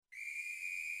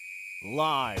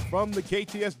Live from the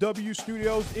KTSW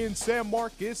studios in San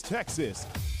Marcos, Texas,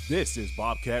 this is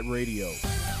Bobcat Radio.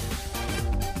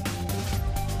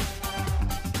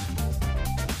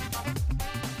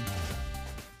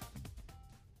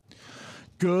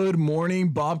 Good morning,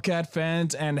 Bobcat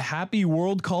fans, and happy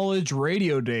World College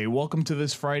Radio Day. Welcome to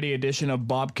this Friday edition of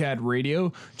Bobcat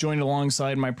Radio. Joined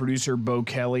alongside my producer, Beau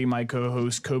Kelly, my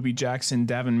co-host, Koby Jackson,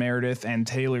 Daven Meredith, and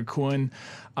Taylor Cuen.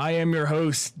 I am your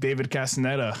host, David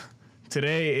Castaneda.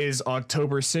 Today is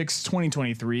October 6,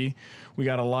 2023. We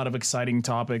got a lot of exciting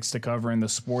topics to cover in the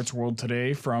sports world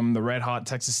today, from the red-hot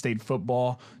Texas State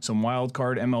football, some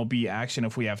wildcard MLB action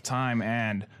if we have time,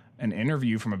 and an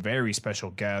interview from a very special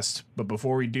guest. But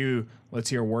before we do, let's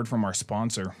hear a word from our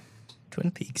sponsor.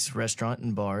 Twin Peaks Restaurant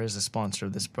and Bar is a sponsor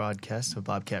of this broadcast of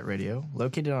Bobcat Radio.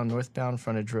 Located on northbound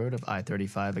frontage road of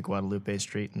I-35 at Guadalupe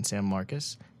Street in San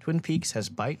Marcos, Twin Peaks has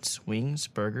bites, wings,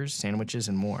 burgers, sandwiches,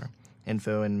 and more.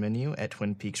 Info and menu at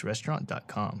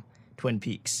twinpeaksrestaurant.com. Twin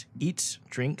Peaks, eats,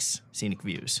 drinks, scenic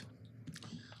views.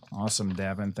 Awesome,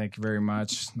 Daven. Thank you very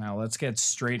much. Now let's get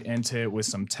straight into it with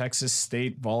some Texas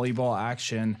State volleyball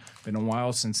action. Been a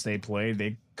while since they played.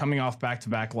 They coming off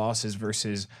back-to-back losses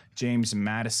versus James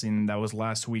Madison. That was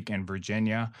last week in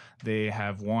Virginia. They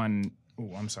have won.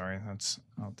 Oh, I'm sorry, that's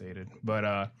outdated.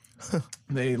 But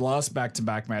they lost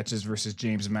back-to-back matches versus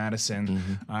James Madison.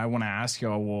 Mm-hmm. I want to ask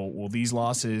y'all, will these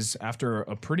losses, after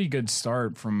a pretty good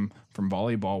start from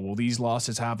volleyball, will these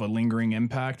losses have a lingering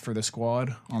impact for the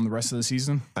squad on the rest of the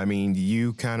season? I mean,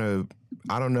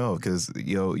 I don't know, because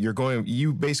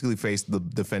you basically face the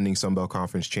defending Sun Belt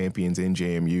Conference champions in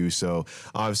JMU, so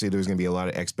obviously there's going to be a lot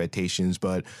of expectations.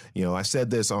 But I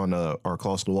said this on our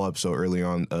Close to Up so early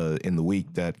on in the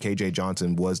week that KJ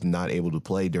Johnson was not able to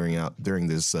play during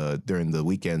the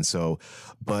weekend. So,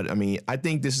 but I mean, I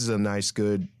think this is a nice,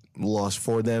 good loss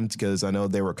for them, because I know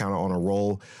they were kind of on a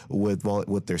roll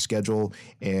with their schedule,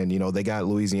 and they got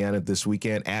Louisiana this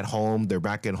weekend at home. They're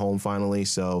back at home finally,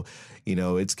 so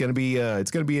it's gonna be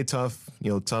a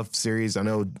tough series. I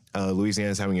know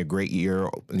Louisiana's having a great year,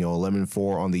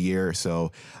 11-4 on the year,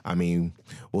 so I mean,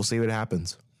 we'll see what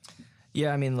happens.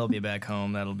 Yeah, I mean, they'll be back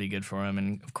home. That'll be good for him.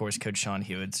 And, of course, Coach Sean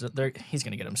Hewitt, he's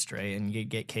going to get them straight. And you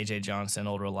get KJ Johnson,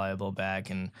 old reliable, back,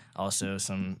 and also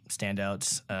some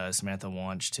standouts, Samantha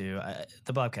Wanch, too.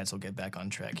 The Bobcats will get back on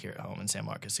track here at home in San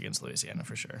Marcos against Louisiana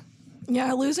for sure.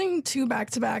 Yeah, losing 2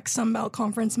 back-to-back Sun Belt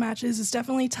Conference matches is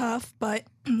definitely tough, but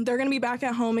they're going to be back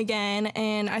at home again.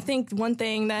 And I think one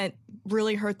thing that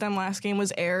really hurt them last game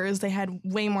was errors. They had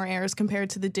way more errors compared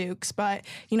to the Dukes, but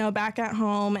back at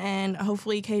home, and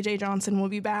hopefully KJ Johnson will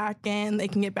be back and they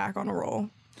can get back on a roll.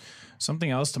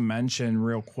 Something else to mention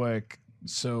real quick.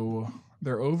 So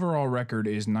their overall record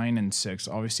is 9-6.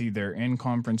 Obviously they're in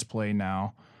conference play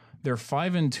now. They're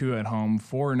 5-2 at home,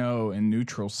 4-0 in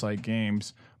neutral site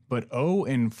games, but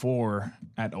 0-4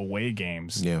 at away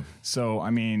games. Yeah. So, I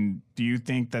mean, do you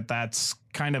think that that's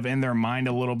kind of in their mind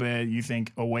a little bit? You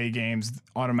think away games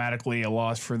automatically a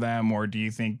loss for them, or do you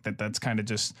think that that's kind of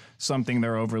just something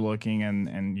they're overlooking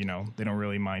and they don't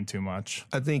really mind too much?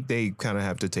 I think they kind of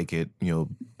have to take it,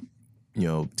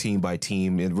 team by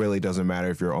team. It really doesn't matter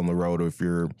if you're on the road or if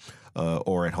you're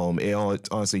or at home. It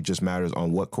honestly just matters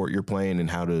on what court you're playing and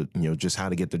how to, just how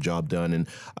to get the job done. And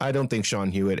I don't think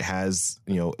Sean Hewitt has,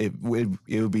 it would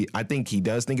be, I think he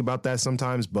does think about that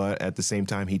sometimes, but at the same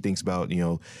time, he thinks about,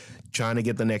 trying to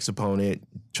get the next opponent,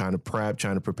 trying to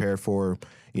prepare for,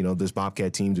 this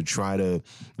Bobcat team to try to,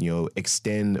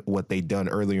 extend what they've done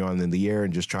earlier on in the year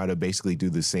and just try to basically do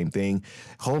the same thing.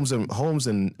 Home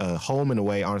and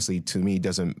away, honestly, to me,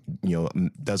 doesn't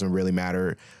really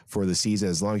matter for the season.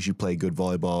 As long as you play good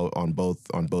volleyball on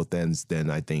both ends, then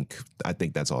I think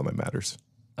that's all that matters.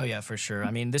 Oh, yeah, for sure.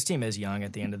 I mean, this team is young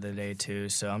at the end of the day, too,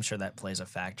 so I'm sure that plays a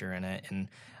factor in it. And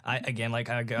I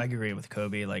agree with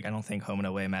Koby. I don't think home and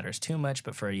away matters too much,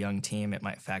 but for a young team, it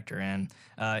might factor in.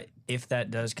 If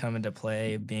that does come into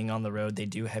play, being on the road, they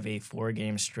do have a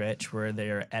 4-game stretch where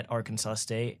they're at Arkansas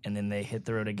State, and then they hit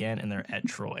the road again, and they're at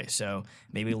Troy. So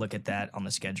maybe look at that on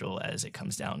the schedule as it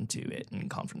comes down to it in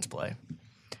conference play.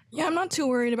 Yeah, I'm not too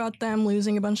worried about them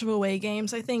losing a bunch of away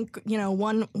games. I think,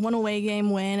 one away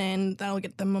game win, and that'll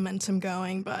get the momentum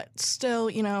going. But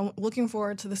still, looking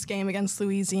forward to this game against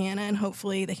Louisiana, and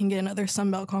hopefully they can get another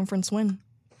Sun Belt Conference win.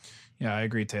 Yeah, I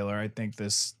agree, Taylor. I think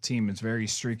this team is very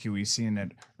streaky. We've seen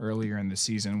it earlier in the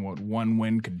season, what one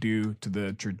win could do to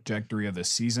the trajectory of the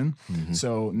season. Mm-hmm.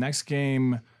 So next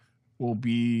game will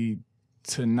be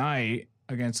tonight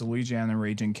against the Louisiana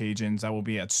Raging Cajuns. That will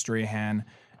be at Strahan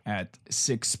at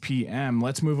 6 p.m.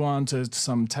 Let's move on to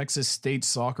some Texas State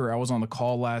soccer. I was on the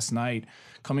call last night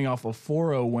coming off a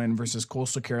 4-0 win versus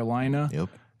Coastal Carolina. Yep.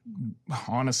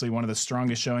 honestly one of the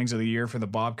strongest showings of the year for the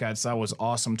Bobcats. That was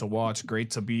awesome to watch.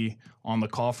 Great to be on the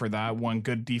call for that. One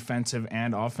good defensive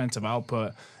and offensive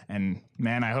output. And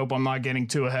man, I hope I'm not getting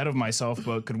too ahead of myself,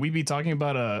 but could we be talking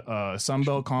about a Sun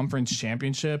Belt Conference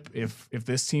championship if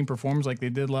this team performs like they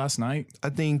did last night? I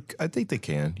think they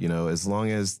can, as long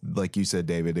as, like you said,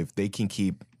 David, if they can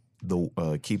keep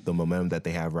the momentum that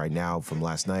they have right now from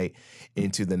last night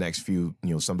into the next few,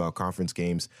 Sun Belt Conference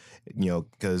games,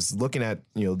 because looking at,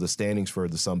 the standings for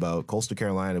the Sun Belt, Coastal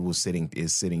Carolina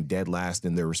is sitting dead last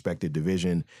in their respective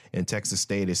division, and Texas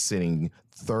State is sitting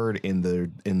third in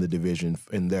the division,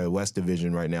 in their West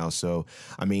Division right now. So,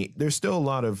 I mean, there's still a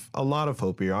lot of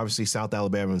hope here. Obviously, South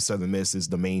Alabama and Southern Miss is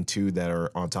the main two that are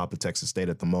on top of Texas State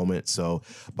at the moment. So,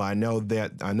 but I know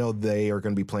they are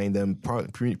going to be playing them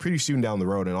pretty soon down the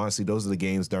road. And honestly, those are the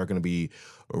games that are going to be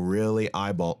really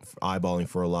eyeballing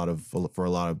for a lot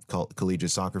of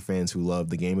collegiate soccer fans who love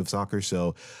the game of soccer.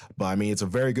 So, but I mean, it's a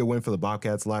very good win for the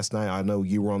Bobcats last night. I know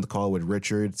you were on the call with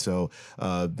Richard. So,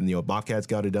 Bobcats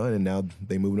got it done, and now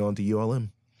they moved on to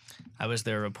ULM. I was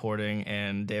there reporting,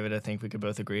 and David, I think we could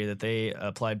both agree that they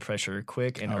applied pressure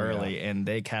quick and early, and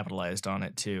they capitalized on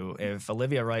it too. If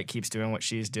Olivia Wright keeps doing what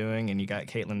she's doing, and you got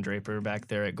Caitlin Draper back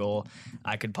there at goal,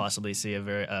 I could possibly see a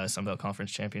very Sun Belt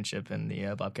Conference championship in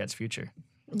the Bobcats' future.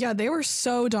 Yeah, they were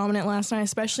so dominant last night,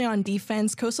 especially on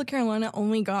defense. Coastal Carolina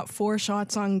only got 4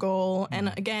 shots on goal.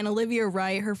 And again, Olivia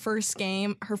Wright, her first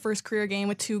career game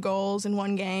with 2 goals in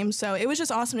 1 game. So it was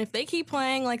just awesome. If they keep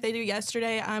playing like they do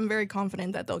yesterday, I'm very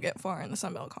confident that they'll get far in the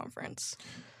Sun Belt Conference.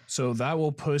 So that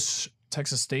will push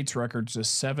Texas State's record to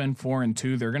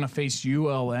 7-4-2. They're going to face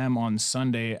ULM on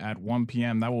Sunday at 1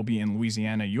 p.m. That will be in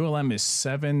Louisiana. ULM is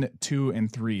 7-2-3.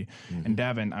 Mm-hmm. And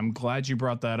Daven, I'm glad you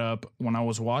brought that up. When I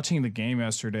was watching the game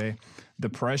yesterday, the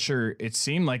pressure, it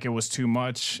seemed like it was too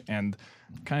much, and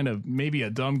kind of maybe a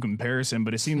dumb comparison,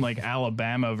 but it seemed like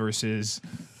Alabama versus,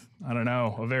 I don't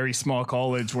know, a very small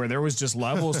college where there was just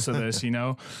levels to this,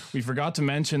 We forgot to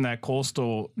mention that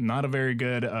Coastal, not a very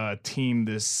good team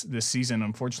this season.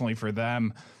 Unfortunately for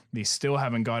them, they still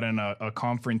haven't gotten a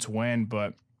conference win,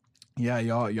 but yeah,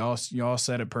 y'all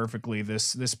said it perfectly.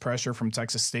 This pressure from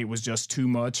Texas State was just too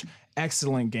much.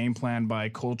 Excellent game plan by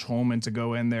Coach Holman to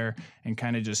go in there and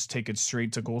kind of just take it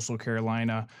straight to Coastal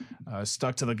Carolina.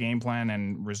 Stuck to the game plan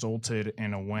and resulted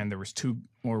in a win. There was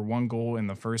 1 goal in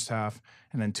the first half,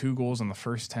 and then 2 goals in the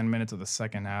first 10 minutes of the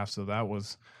second half. So that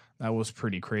was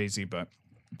pretty crazy. But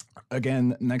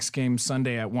again, next game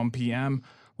Sunday at 1 p.m.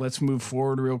 Let's move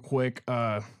forward real quick.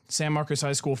 San Marcos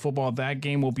High School football, that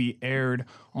game will be aired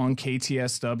on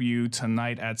KTSW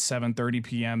tonight at 7:30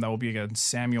 p.m. That will be against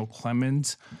Samuel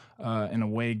Clemens, an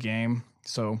away game.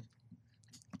 So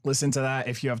listen to that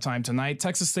if you have time tonight.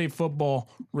 Texas State football,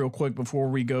 real quick before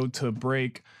we go to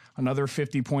break. Another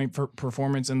 50-point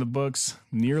performance in the books.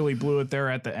 Nearly blew it there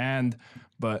at the end,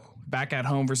 but back at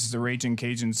home versus the Raging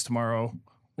Cajuns tomorrow.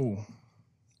 Ooh.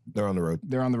 They're on the road.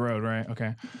 They're on the road, right?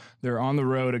 Okay. They're on the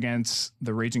road against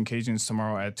the Raging Cajuns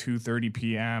tomorrow at 2:30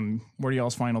 p.m. What are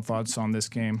y'all's final thoughts on this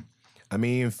game? I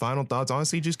mean, final thoughts,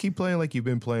 honestly, just keep playing like you've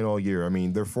been playing all year. I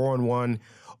mean, they're 4-1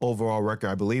 overall record.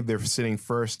 I believe they're sitting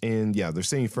first in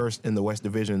the West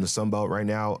Division in the Sun Belt right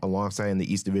now, alongside in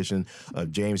the East Division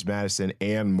of James Madison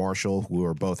and Marshall, who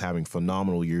are both having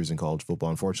phenomenal years in college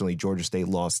football. Unfortunately, Georgia State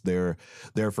lost their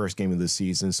first game of the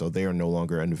season, so they are no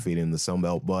longer undefeated in the Sun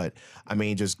Belt. But, I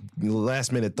mean, just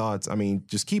last minute thoughts. I mean,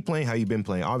 just keep playing how you've been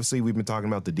playing. Obviously, we've been talking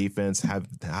about the defense,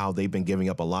 how they've been giving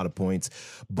up a lot of points,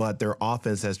 but their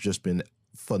offense has just been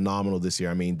phenomenal this year.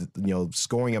 I mean,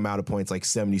 scoring amount of points like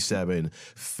 77,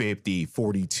 50,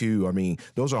 42. I mean,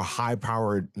 those are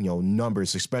high-powered,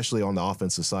 numbers, especially on the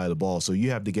offensive side of the ball. So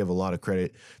you have to give a lot of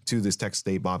credit to this Texas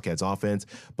State Bobcats offense.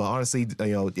 But honestly,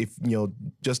 if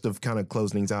just to kind of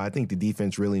close things out, I think the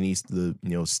defense really needs to,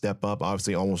 step up.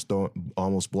 Obviously,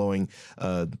 almost blowing,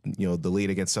 the lead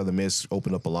against Southern Miss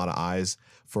opened up a lot of eyes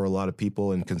for a lot of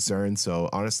people and concerns. So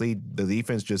honestly, the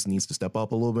defense just needs to step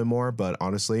up a little bit more. But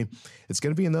honestly, it's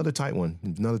going to be another tight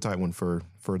one for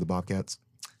the Bobcats.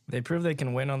 They prove they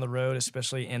can win on the road,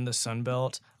 especially in the Sun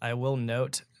Belt. I will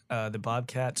note the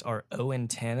Bobcats are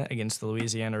 0-10 against the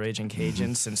Louisiana Raging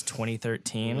Cajuns since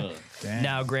 2013.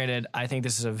 Now, granted, I think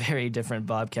this is a very different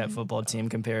Bobcat football team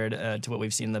compared to what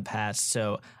we've seen in the past.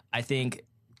 So I think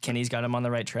Kenny's got him on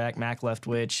the right track. Mac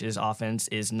Leftwich, his offense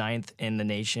is 9th in the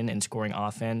nation in scoring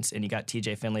offense, and you got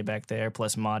TJ Finley back there,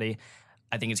 plus Mahdi.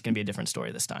 I think it's going to be a different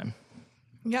story this time.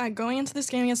 Yeah, going into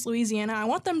this game against Louisiana, I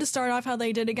want them to start off how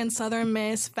they did against Southern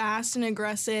Miss, fast and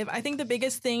aggressive. I think the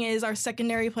biggest thing is our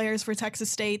secondary players for Texas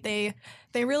State. They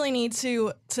really need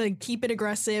to keep it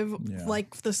aggressive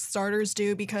like the starters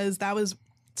do, because that was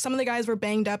some of the guys were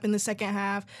banged up in the second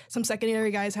half. Some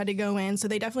secondary guys had to go in, so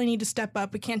they definitely need to step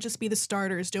up. It can't just be the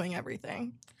starters doing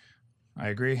everything. I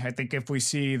agree. I think if we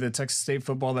see the Texas State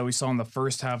football that we saw in the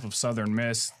first half of Southern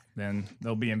Miss, then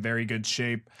they'll be in very good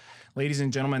shape. Ladies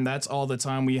and gentlemen, that's all the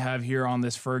time we have here on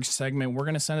this first segment. We're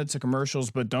going to send it to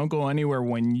commercials, but don't go anywhere.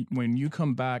 When you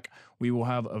come back, we will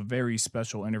have a very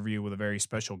special interview with a very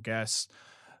special guest.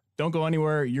 Don't go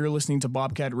anywhere. You're listening to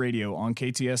Bobcat Radio on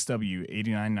KTSW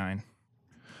 89.9.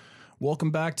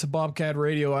 Welcome back to Bobcat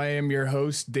Radio. I am your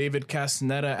host, David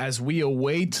Castaneda, as we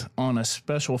await on a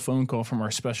special phone call from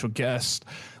our special guest.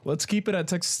 Let's keep it at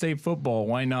Texas State football.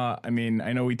 Why not? I mean,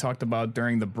 I know we talked about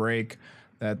during the break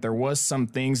that there was some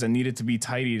things that needed to be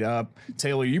tidied up.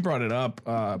 Taylor, you brought it up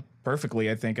perfectly,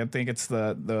 I think. I think it's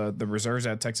the reserves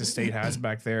that Texas State has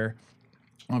back there.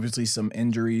 Obviously, some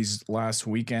injuries last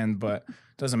weekend, but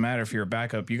doesn't matter if you're a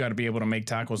backup. You got to be able to make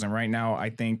tackles. And right now, I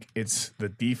think it's the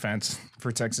defense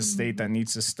for Texas State that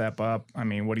needs to step up. I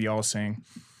mean, what are y'all saying?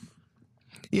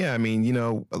 Yeah, I mean, you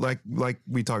know, like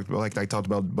we talked about, like I talked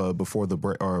about before the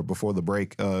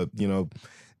break, you know,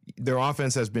 their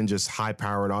offense has been just high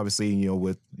powered, obviously,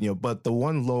 but the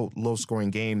one low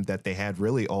scoring game that they had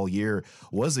really all year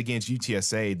was against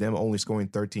UTSA, them only scoring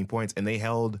 13 points, and they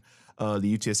held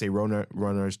the UTSA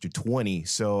runners to 20.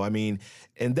 So, I mean,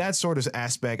 in that sort of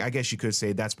aspect, I guess you could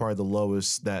say that's probably the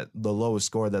lowest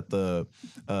score that the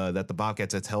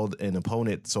Bobcats has held an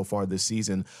opponent so far this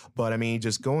season. But I mean,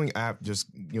 going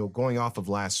off of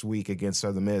last week against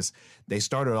Southern Miss, they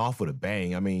started off with a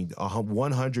bang. I mean, a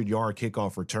 100-yard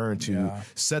kickoff return to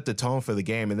set the tone for the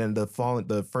game, and then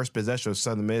the first possession of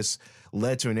Southern Miss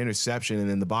led to an interception, and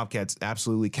then the Bobcats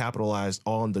absolutely capitalized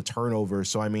on the turnover.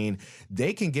 So, I mean,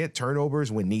 they can get turnovers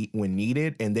when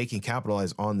needed, and they can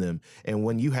capitalize on them. And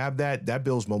when you have that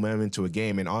builds momentum into a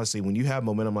game. And honestly, when you have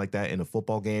momentum like that in a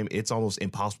football game, it's almost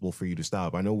impossible for you to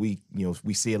stop. I know we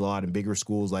see it a lot in bigger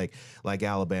schools like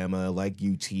Alabama, like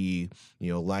UT,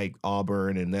 like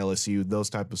Auburn and LSU, those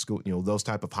type of school, those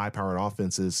type of high-powered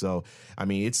offenses. So, I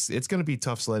mean, it's going to be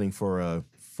tough sledding for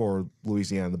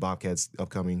Louisiana and the Bobcats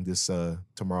upcoming this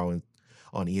tomorrow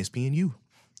on ESPNU.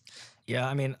 Yeah,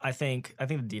 I mean, I think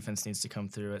the defense needs to come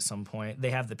through at some point. They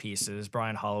have the pieces.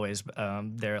 Brian Holloway's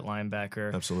there at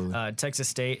linebacker. Absolutely. Texas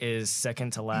State is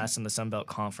second to last in the Sun Belt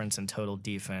Conference in total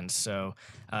defense. So,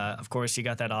 of course, you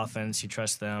got that offense. You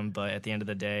trust them. But at the end of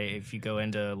the day, if you go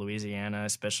into Louisiana,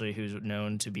 especially who's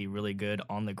known to be really good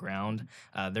on the ground,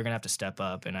 they're going to have to step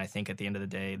up. And I think at the end of the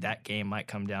day, that game might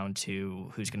come down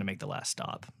to who's going to make the last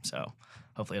stop. So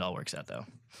hopefully it all works out, though.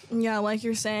 Yeah, like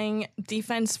you're saying,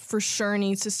 defense for sure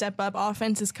needs to step up.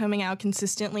 Offense is coming out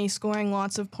consistently, scoring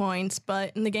lots of points.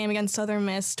 But in the game against Southern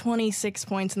Miss, 26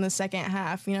 points in the second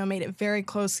half, made it a very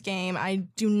close game. I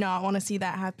do not want to see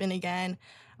that happen again.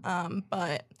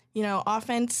 But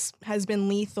offense has been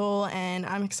lethal, and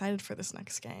I'm excited for this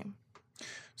next game.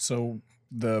 So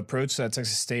the approach that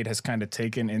Texas State has kind of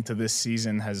taken into this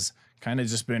season has kind of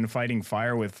just been fighting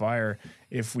fire with fire.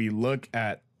 If we look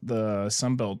at the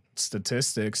Sunbelt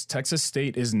statistics, Texas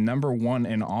State is number one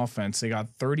in offense. They got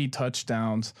 30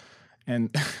 touchdowns.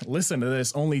 And listen to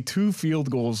this, only 2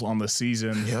 field goals on the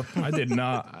season. Yep. I did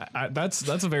not. That's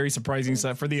a very surprising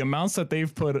stat. For the amount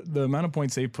of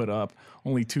points they've put up,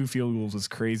 only 2 field goals is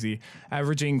crazy.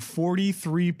 Averaging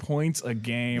 43 points a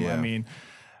game. Yeah. I mean,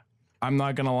 I'm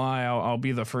not going to lie. I'll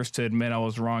be the first to admit I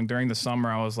was wrong. During the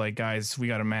summer, I was like, guys, we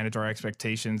got to manage our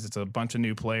expectations. It's a bunch of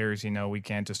new players. We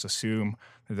can't just assume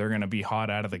that they're going to be hot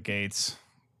out of the gates.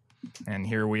 And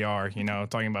here we are,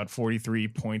 talking about 43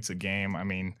 points a game. I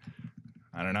mean,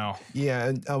 I don't know. Yeah,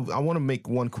 and I want to make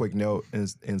one quick note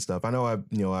and stuff. I know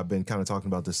I've been kind of talking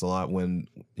about this a lot when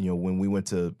we went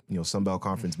to Sun Belt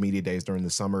Conference media days during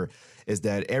the summer, is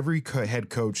that every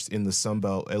head coach in the Sun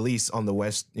Belt, at least on the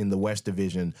West, in the West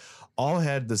Division, all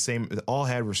had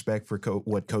respect for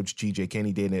what Coach G.J.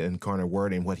 Kenny did in Incarnate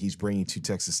Word and what he's bringing to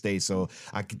Texas State. So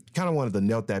I kind of wanted to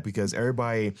note that, because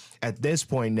everybody at this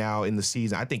point now in the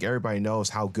season, I think everybody knows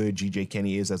how good G.J.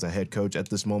 Kenny is as a head coach at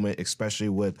this moment, especially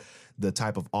with the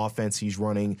type of offense he's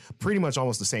running, pretty much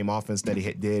almost the same offense that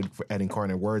he did at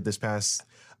Incarnate Word this past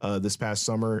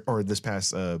summer, or this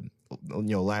past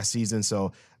last season.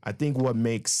 So I think what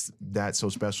makes that so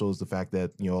special is the fact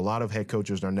that a lot of head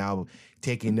coaches are now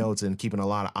taking notes and keeping a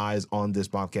lot of eyes on this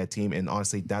Bobcat team. And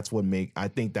honestly, I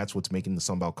think that's what's making the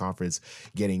Sun Belt Conference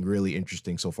getting really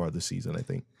interesting so far this season, I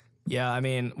think. Yeah, I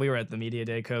mean, we were at the media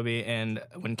day, Koby, and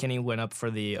when Kenny went up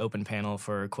for the open panel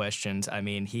for questions, I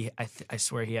mean, I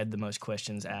swear he had the most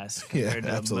questions asked compared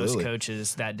to most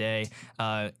coaches that day,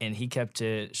 and he kept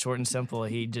it short and simple.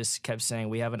 He just kept saying,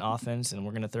 we have an offense, and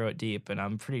we're going to throw it deep, and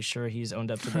I'm pretty sure he's owned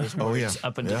up to those words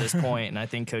up until this point, and I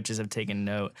think coaches have taken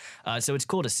note. So it's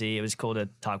cool to see. It was cool to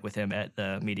talk with him at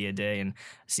the media day and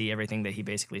see everything that he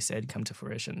basically said come to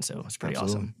fruition, so it's pretty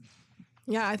awesome.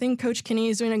 Yeah, I think Coach Kenny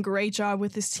is doing a great job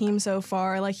with his team so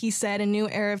far. Like he said, a new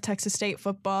era of Texas State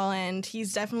football, and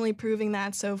he's definitely proving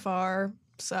that so far.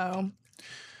 So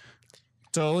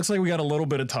it looks like we got a little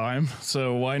bit of time.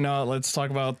 So why not? Let's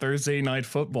talk about Thursday night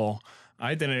football.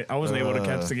 I wasn't able to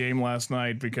catch the game last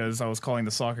night because I was calling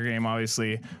the soccer game,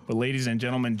 obviously. But ladies and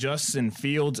gentlemen, Justin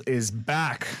Fields is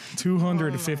back.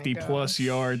 250 plus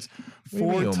yards,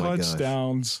 4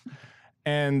 touchdowns,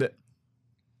 and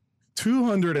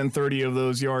 230 of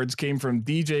those yards came from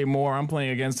DJ Moore. I'm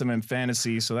playing against him in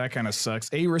fantasy, so that kind of sucks.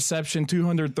 8 reception,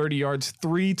 230 yards,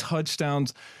 3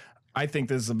 touchdowns. I think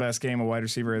this is the best game a wide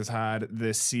receiver has had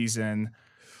this season.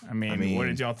 I mean, what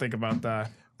did y'all think about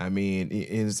that? I mean,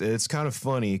 it's kind of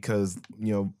funny because,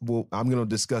 I'm going to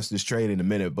discuss this trade in a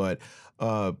minute, but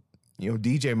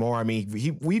DJ Moore, I mean,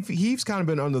 he's kind of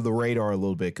been under the radar a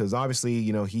little bit because obviously,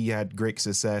 he had great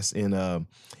success in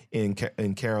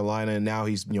Carolina, and now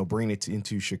he's bringing it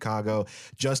into Chicago.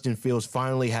 Justin Fields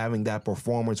finally having that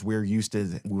performance we're used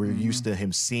to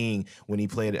him seeing when he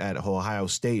played at Ohio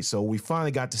State. So we finally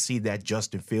got to see that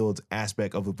Justin Fields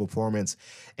aspect of the performance.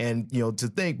 And to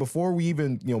think before we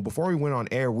went on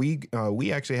air, we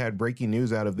actually had breaking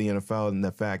news out of the NFL and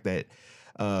the fact that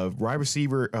wide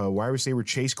receiver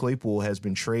Chase Claypool has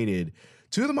been traded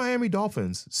to the Miami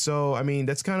Dolphins. So I mean,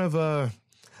 that's kind of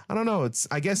I don't know.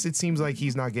 I guess it seems like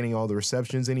he's not getting all the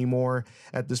receptions anymore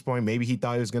at this point. Maybe he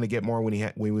thought he was going to get more when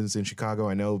he was in Chicago.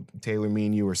 I know Taylor, me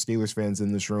and you are Steelers fans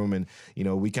in this room, and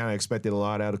we kind of expected a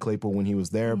lot out of Claypool when he was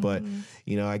there. But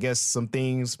I guess some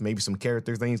things, maybe some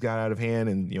character things, got out of hand,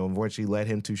 and unfortunately led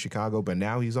him to Chicago. But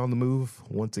now he's on the move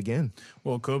once again.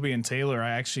 Well, Koby and Taylor,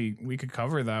 we could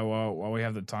cover that while we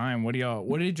have the time. What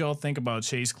did y'all think about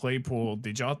Chase Claypool?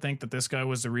 Did y'all think that this guy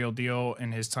was the real deal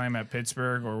in his time at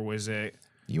Pittsburgh, or was it?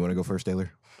 You want to go first,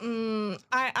 Taylor?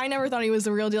 I never thought he was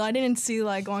the real deal. I didn't see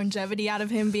longevity out of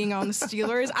him being on the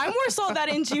Steelers. I more saw that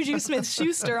in Juju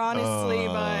Smith-Schuster, honestly,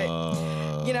 but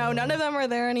none of them are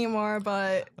there anymore.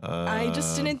 But I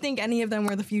just didn't think any of them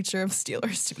were the future of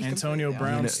Steelers. To be Antonio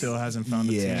Brown still hasn't found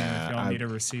a team. If y'all need a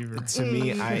receiver, to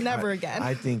me, never again.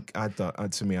 I thought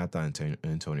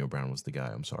Antonio Brown was the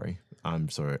guy. I'm sorry.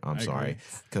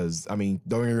 Because, don't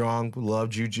get me wrong,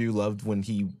 loved Juju, loved when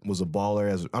he was a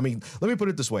baller. Let me put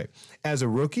it this way. As a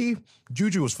rookie,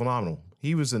 Juju was phenomenal.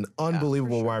 He was an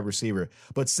unbelievable wide receiver.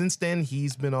 But since then,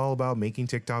 he's been all about making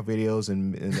TikTok videos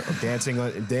and dancing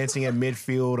at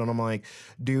midfield. And I'm like,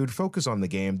 dude, focus on the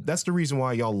game. That's the reason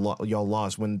why y'all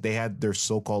lost when they had their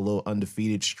so-called little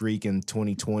undefeated streak in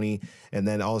 2020. And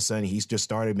then all of a sudden, he's just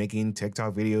started making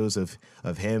TikTok videos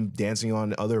of him dancing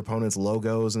on other opponents'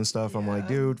 logos and stuff. Yeah. I'm like,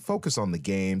 dude, focus on the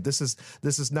game. This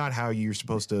is not how you're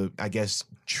supposed to, I guess,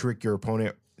 trick your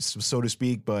opponent, so to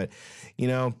speak. But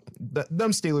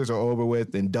them Steelers are over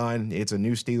with and done. It's a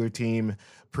new Steeler team,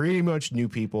 pretty much new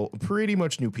people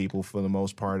for the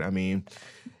most part. I mean,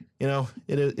 it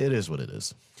is what it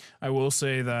is. I will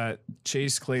say that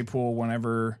Chase Claypool,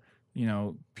 whenever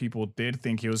people did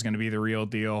think he was going to be the real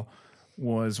deal,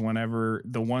 was whenever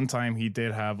the one time he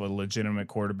did have a legitimate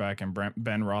quarterback in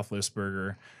Ben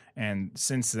Roethlisberger. And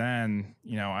since then,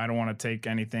 I don't want to take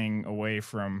anything away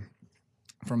from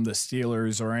the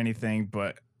Steelers or anything,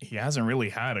 but he hasn't really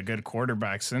had a good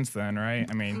quarterback since then, right?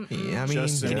 Justin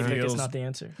Fields is not the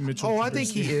answer. I think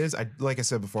he is. Like I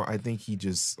said before, I think he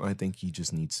just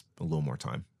needs a little more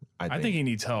time. I think he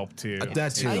needs help too.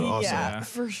 That too, also. Yeah,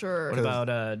 for sure. What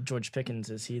about George Pickens?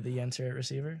 Is he the answer at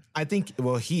receiver? I think.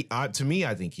 Well, to me,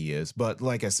 I think he is. But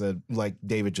like I said, like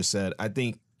David just said, I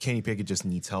think Kenny Pickett just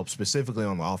needs help, specifically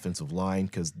on the offensive line,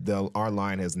 because our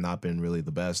line has not been really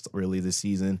the best really this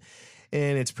season.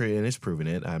 And it's proven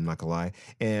it. I'm not gonna lie.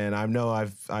 And I know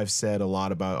I've said a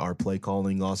lot about our play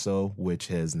calling also, which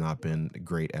has not been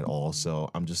great at all. So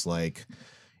I'm just like,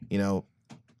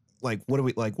 what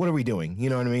are we doing? You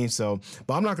know what I mean? So,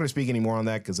 but I'm not going to speak any more on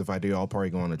that, because if I do, I'll probably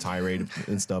go on a tirade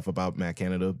and stuff about Matt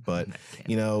Canada. But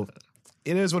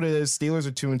it is what it is. Steelers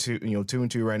are 2-2,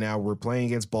 2-2 right now. We're playing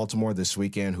against Baltimore this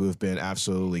weekend, who have been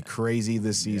absolutely crazy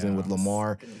this season with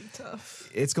Lamar.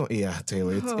 It's going,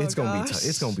 Taylor. It's going to be tough.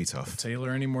 It's going to be tough.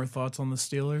 Taylor, any more thoughts on the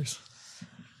Steelers?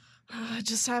 I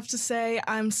just have to say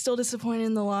I'm still disappointed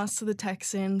in the loss to the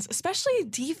Texans, especially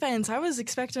defense. I was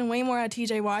expecting way more out of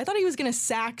TJ Watt. I thought he was going to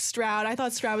sack Stroud. I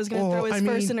thought Stroud was going to throw his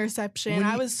first interception.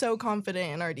 I was so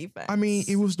confident in our defense. I mean,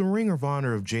 it was the Ring of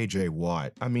Honor of JJ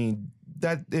Watt. I mean,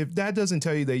 that if that doesn't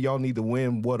tell you that y'all need to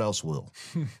win, what else will?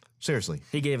 Seriously.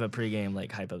 He gave a pregame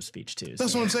like hype up speech too.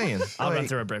 That's what I'm saying. I'll run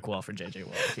through a brick wall for JJ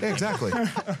Watt. Exactly.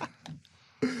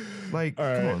 Like,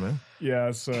 come on, man.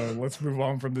 Yeah, so let's move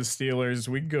on from the Steelers.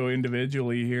 We can go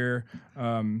individually here.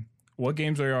 What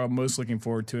games are y'all most looking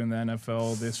forward to in the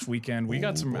NFL this weekend? We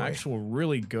got some actual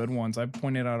really good ones. I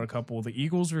pointed out a couple. The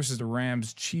Eagles versus the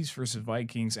Rams, Chiefs versus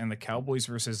Vikings, and the Cowboys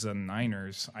versus the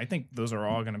Niners. I think those are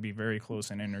all going to be very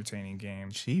close and entertaining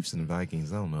games. Chiefs and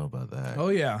Vikings, I don't know about that. Oh,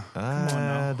 yeah.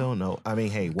 I don't know. I mean,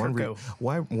 hey, one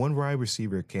wide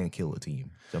receiver can't kill a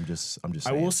team. I'm just saying.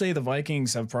 I will say the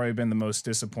Vikings have probably been the most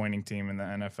disappointing team in the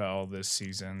NFL this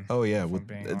season. Oh yeah,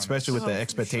 especially with the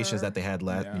expectations that they had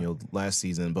last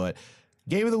season. But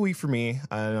game of the week for me,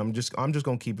 I'm just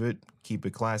gonna keep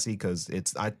it classy because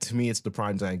to me it's the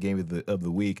primetime game of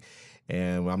the week,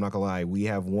 and I'm not gonna lie, we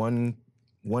have one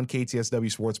KTSW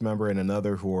sports member and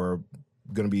another who are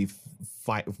going to be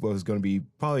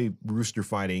probably rooster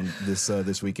fighting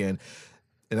this weekend.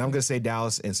 And I'm going to say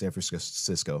Dallas and San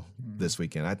Francisco this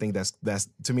weekend. I think that's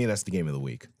to me, that's the game of the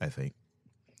week, I think.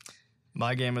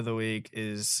 My game of the week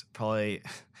is probably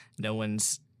no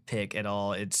one's pick at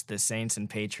all. It's the Saints and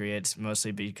Patriots,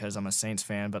 mostly because I'm a Saints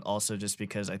fan, but also just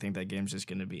because I think that game's just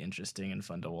going to be interesting and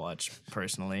fun to watch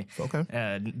personally. Okay.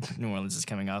 New Orleans is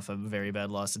coming off a very bad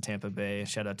loss to Tampa Bay.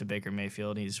 Shout out to Baker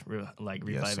Mayfield. He's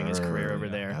reviving his career over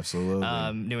there. Absolutely.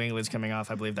 New England's coming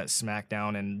off, I believe, that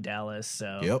smackdown in Dallas.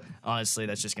 So honestly,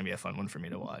 that's just going to be a fun one for me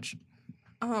to watch.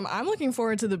 I'm looking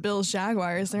forward to the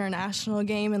Bills-Jaguars. They're a national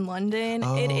game in London.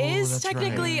 It is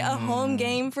technically a home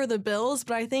game for the Bills,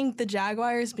 but I think the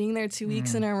Jaguars being there 2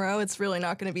 weeks in a row, it's really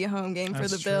not going to be a home game for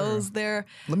the Bills.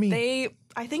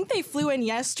 I think they flew in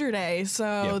yesterday,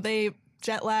 so they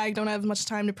jet lagged, don't have much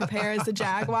time to prepare as the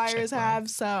Jaguars have.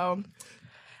 So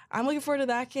I'm looking forward to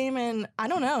that game, and I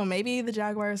don't know, maybe the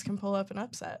Jaguars can pull up an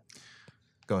upset.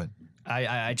 Go ahead.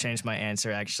 I changed my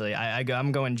answer, actually.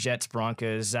 I'm going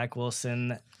Jets-Broncos. Zach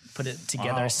Wilson put it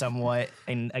together somewhat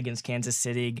against Kansas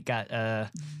City. Got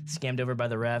scammed over by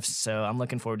the refs, so I'm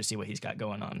looking forward to see what he's got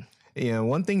going on. Yeah,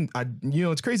 one thing,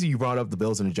 it's crazy you brought up the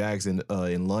Bills and the Jags in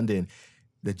London.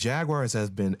 The Jaguars has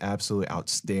been absolutely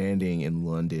outstanding in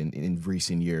London in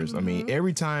recent years. Mm-hmm. I mean,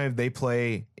 every time they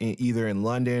play either in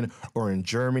London or in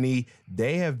Germany,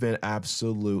 they have been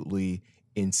absolutely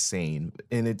insane,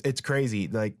 and it's crazy.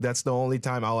 Like, that's the only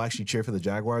time I'll actually cheer for the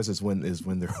Jaguars is when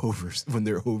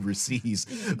they're overseas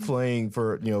playing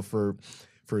for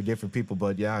different people.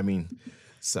 But yeah, I mean,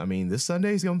 this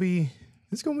Sunday is gonna be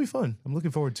fun. I'm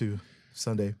looking forward to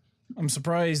Sunday. I'm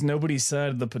surprised nobody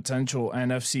said the potential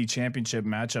NFC championship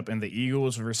matchup in the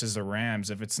Eagles versus the Rams.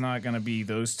 If it's not going to be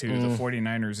those two, the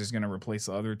 49ers is going to replace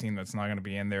the other team that's not going to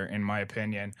be in there, in my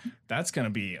opinion. That's going to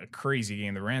be a crazy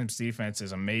game. The Rams defense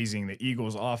is amazing. The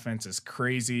Eagles offense is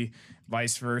crazy.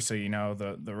 Vice versa,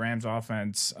 the Rams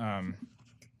offense,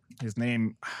 his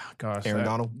name, Aaron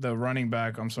Donald? The running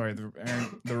back, I'm sorry,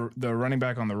 the running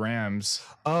back on the Rams.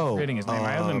 Oh. I'm forgetting his name.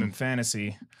 I have him in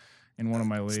fantasy. In one of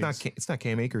my leagues. It's not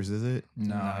Cam Akers, is it?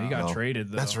 No, he got traded,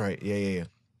 though. That's right. Yeah.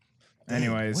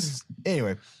 Anyways.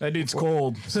 Anyway. That dude's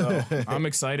cold, so I'm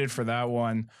excited for that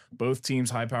one. Both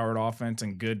teams high-powered offense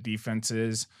and good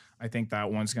defenses. I think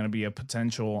that one's going to be a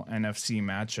potential NFC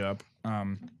matchup.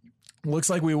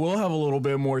 Looks like we will have a little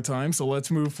bit more time, so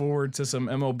let's move forward to some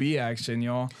MLB action,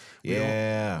 y'all.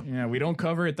 We don't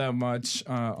cover it that much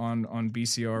on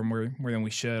BCR more than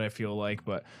we should, I feel like,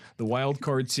 but the Wild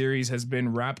Card Series has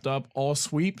been wrapped up, all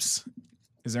sweeps.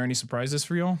 Is there any surprises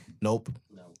for y'all? Nope.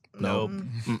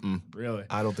 Really?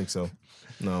 I don't think so.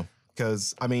 No.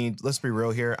 Because, let's be real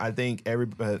here. I think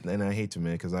everybody, and I hate to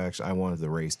admit, because I wanted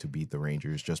the Rays to beat the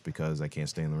Rangers just because I can't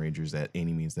stand the Rangers at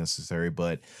any means necessary.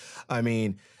 But,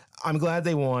 I'm glad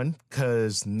they won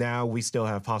because now we still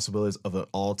have possibilities of an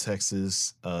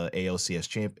all-Texas ALCS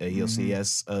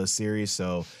series.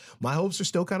 So my hopes are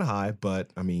still kind of high,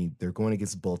 but, they're going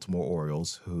against the Baltimore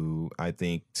Orioles, who I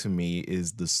think, to me,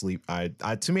 is the sleep.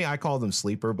 To me, I call them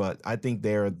sleeper, but I think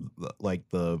they're like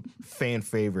the fan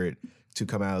favorite to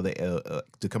come out of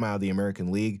the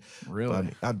American League. Really?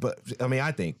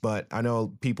 But I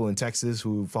know people in Texas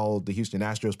who followed the Houston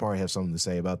Astros probably have something to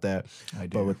say about that. I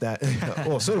do. But with that,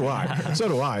 well, so do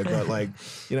I. But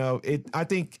I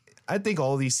think I think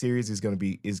all these series is gonna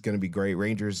be great.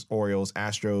 Rangers, Orioles,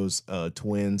 Astros,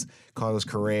 Twins, Carlos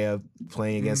Correa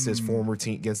playing against this former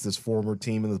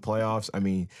team in the playoffs. I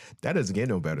mean, that doesn't get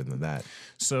no better than that.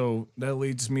 So that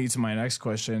leads me to my next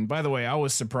question. By the way, I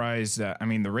was surprised that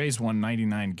the Rays won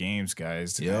 99 games,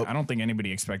 guys. Yep. I don't think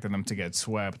anybody expected them to get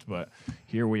swept, but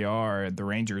here we are. The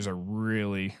Rangers are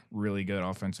really, really good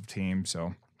offensive team.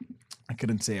 So I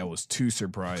couldn't say I was too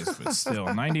surprised, but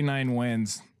still 99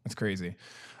 wins. That's crazy.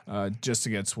 Just to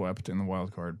get swept in the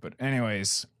wild card. But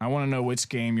anyways, I want to know which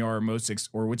game you are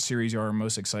which series you are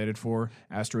most excited for.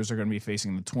 Astros are going to be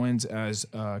facing the Twins, as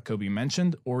Koby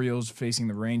mentioned. Orioles facing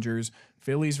the Rangers.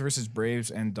 Phillies versus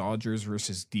Braves, and Dodgers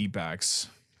versus D-backs.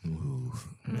 Ooh,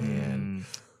 man.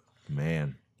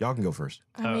 Y'all can go first.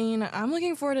 I mean, I'm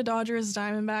looking forward to Dodgers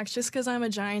Diamondbacks just because I'm a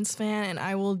Giants fan and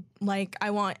I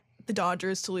want the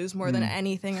Dodgers to lose more than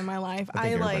anything in my life. I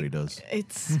think everybody does.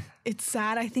 It's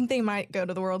sad. I think they might go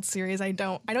to the World Series. I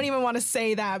don't even want to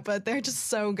say that, but they're just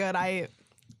so good. I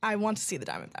want to see the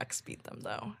Diamondbacks beat them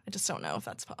though. I just don't know if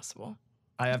that's possible.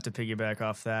 I have to piggyback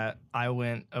off that. I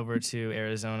went over to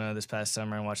Arizona this past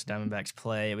summer and watched the Diamondbacks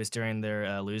play. It was during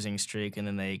their losing streak, and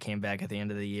then they came back at the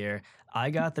end of the year. I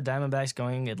got the Diamondbacks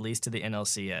going at least to the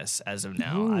NLCS as of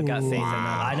now. I've got faith in them.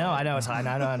 I know. It's high.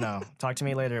 I know. Talk to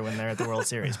me later when they're at the World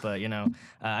Series, but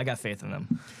I got faith in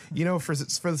them. For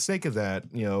the sake of that,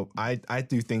 I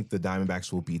do think the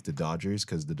Diamondbacks will beat the Dodgers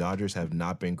because the Dodgers have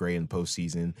not been great in the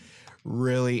postseason,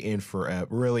 really in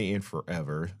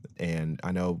forever. And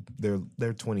I know their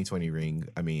 2020 ring.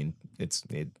 I mean,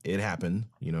 it happened.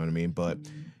 You know what I mean? But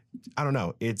I don't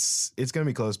know. It's going to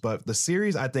be close, but the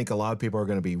series I think a lot of people are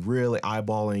going to be really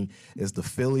eyeballing is the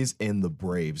Phillies and the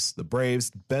Braves. The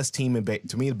Braves, best team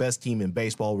to me, the best team in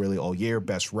baseball really all year,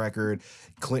 best record.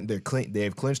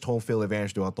 They've clinched home field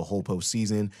advantage throughout the whole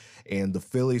postseason, and the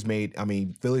Phillies made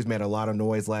a lot of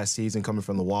noise last season coming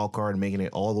from the wild card and making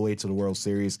it all the way to the World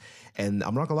Series. And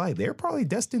I'm not gonna lie, they're probably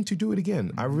destined to do it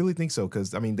again. I really think so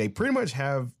because they pretty much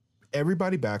have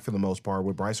everybody back for the most part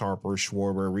with Bryce Harper,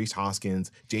 Schwarber, Rhys Hoskins,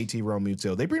 JT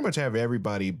Realmuto. They pretty much have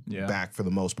everybody back for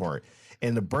the most part.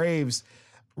 And the Braves,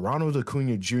 Ronald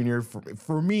Acuna Jr.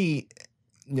 for me,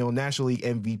 National League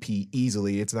MVP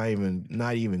easily. It's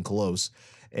not even close.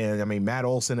 And Matt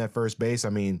Olson at first base.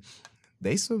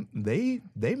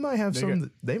 They might have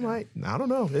some. They might. I don't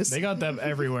know. They got them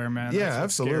everywhere, man. Yeah,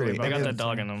 absolutely. They got that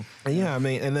dog in them. Yeah,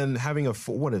 and then having a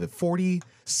 40-70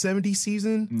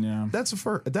 season. Yeah, that's a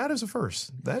first. That is a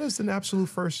first. That is an absolute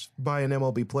first by an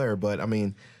MLB player. But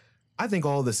I think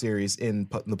all the series in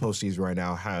the postseason right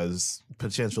now has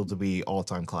potential to be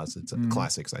all-time classics.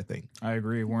 Classics, I think. I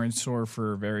agree. We're in store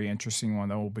for a very interesting one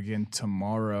that will begin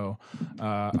tomorrow.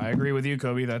 I agree with you,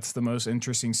 Koby. That's the most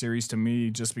interesting series to me,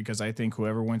 just because I think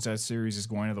whoever wins that series is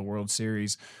going to the World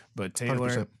Series. But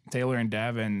Taylor 100%. and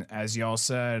Daven, as y'all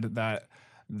said, that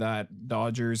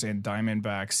Dodgers and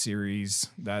Diamondbacks series,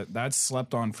 that's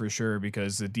slept on for sure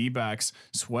because the D-backs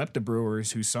swept the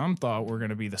Brewers, who some thought were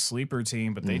going to be the sleeper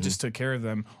team, but they just took care of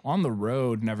them on the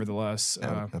road, nevertheless.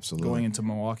 Absolutely. Going into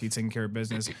Milwaukee, taking care of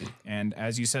business. And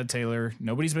as you said, Taylor,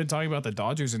 nobody's been talking about the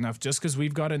Dodgers enough just because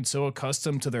we've gotten so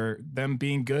accustomed to them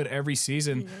being good every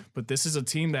season. But this is a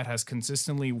team that has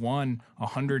consistently won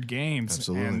 100 games.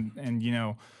 Absolutely.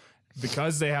 And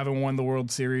because they haven't won the World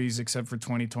Series except for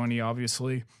 2020,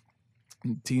 obviously,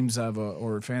 teams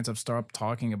or fans have stopped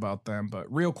talking about them. But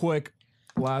real quick,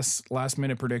 last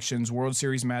minute predictions, World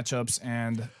Series matchups,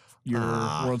 and your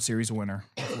World Series winner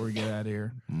before we get out of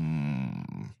here.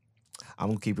 I'm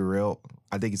gonna keep it real.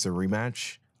 I think it's a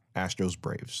rematch. Astros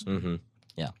Braves. Mm-hmm.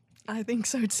 Yeah, I think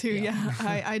so too. Yeah,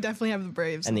 I definitely have the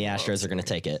Braves. And the Astros are going to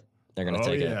take it. They're going to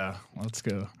take it. Yeah, let's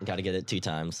go. Got to get it 2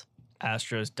 times.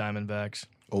 Astros, Diamondbacks.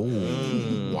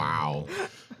 Oh, wow.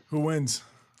 Who wins?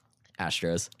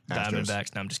 Astros.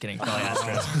 Diamondbacks. No, I'm just kidding. Probably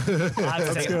Astros.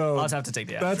 I'll have to take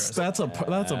the Astros.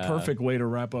 That's a perfect way to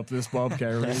wrap up this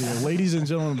Bobcat Radio. Ladies and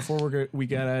gentlemen, before we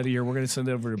get out of here, we're going to send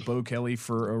it over to Beau Kelly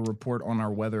for a report on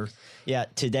our weather. Yeah,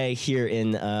 today here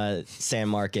in San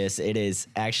Marcos, it is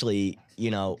actually,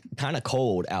 kind of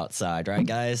cold outside, right,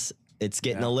 guys? It's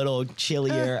getting a little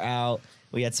chillier out.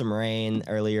 We had some rain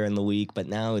earlier in the week, but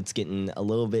now it's getting a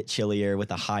little bit chillier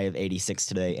with a high of 86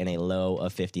 today and a low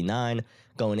of 59.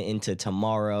 Going into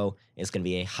tomorrow, it's going to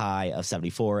be a high of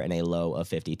 74 and a low of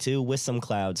 52 with some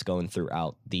clouds going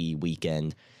throughout the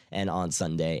weekend. And on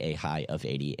Sunday, a high of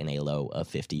 80 and a low of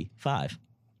 55.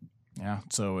 Yeah,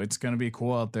 so it's going to be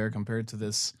cool out there compared to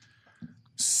this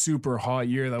super hot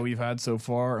year that we've had so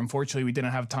far. Unfortunately, we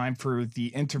didn't have time for the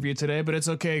interview today, but it's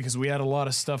okay because we had a lot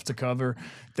of stuff to cover.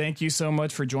 Thank you so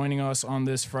much for joining us on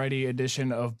this Friday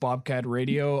edition of Bobcat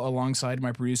Radio alongside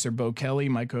my producer, Beau Kelly,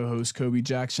 my co-host, Koby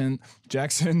Jackson,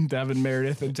 Daven,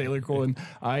 Meredith, and Taylor Cuen.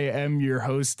 I am your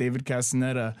host, David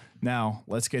Castaneda. Now,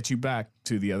 let's get you back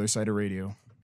to the other side of radio.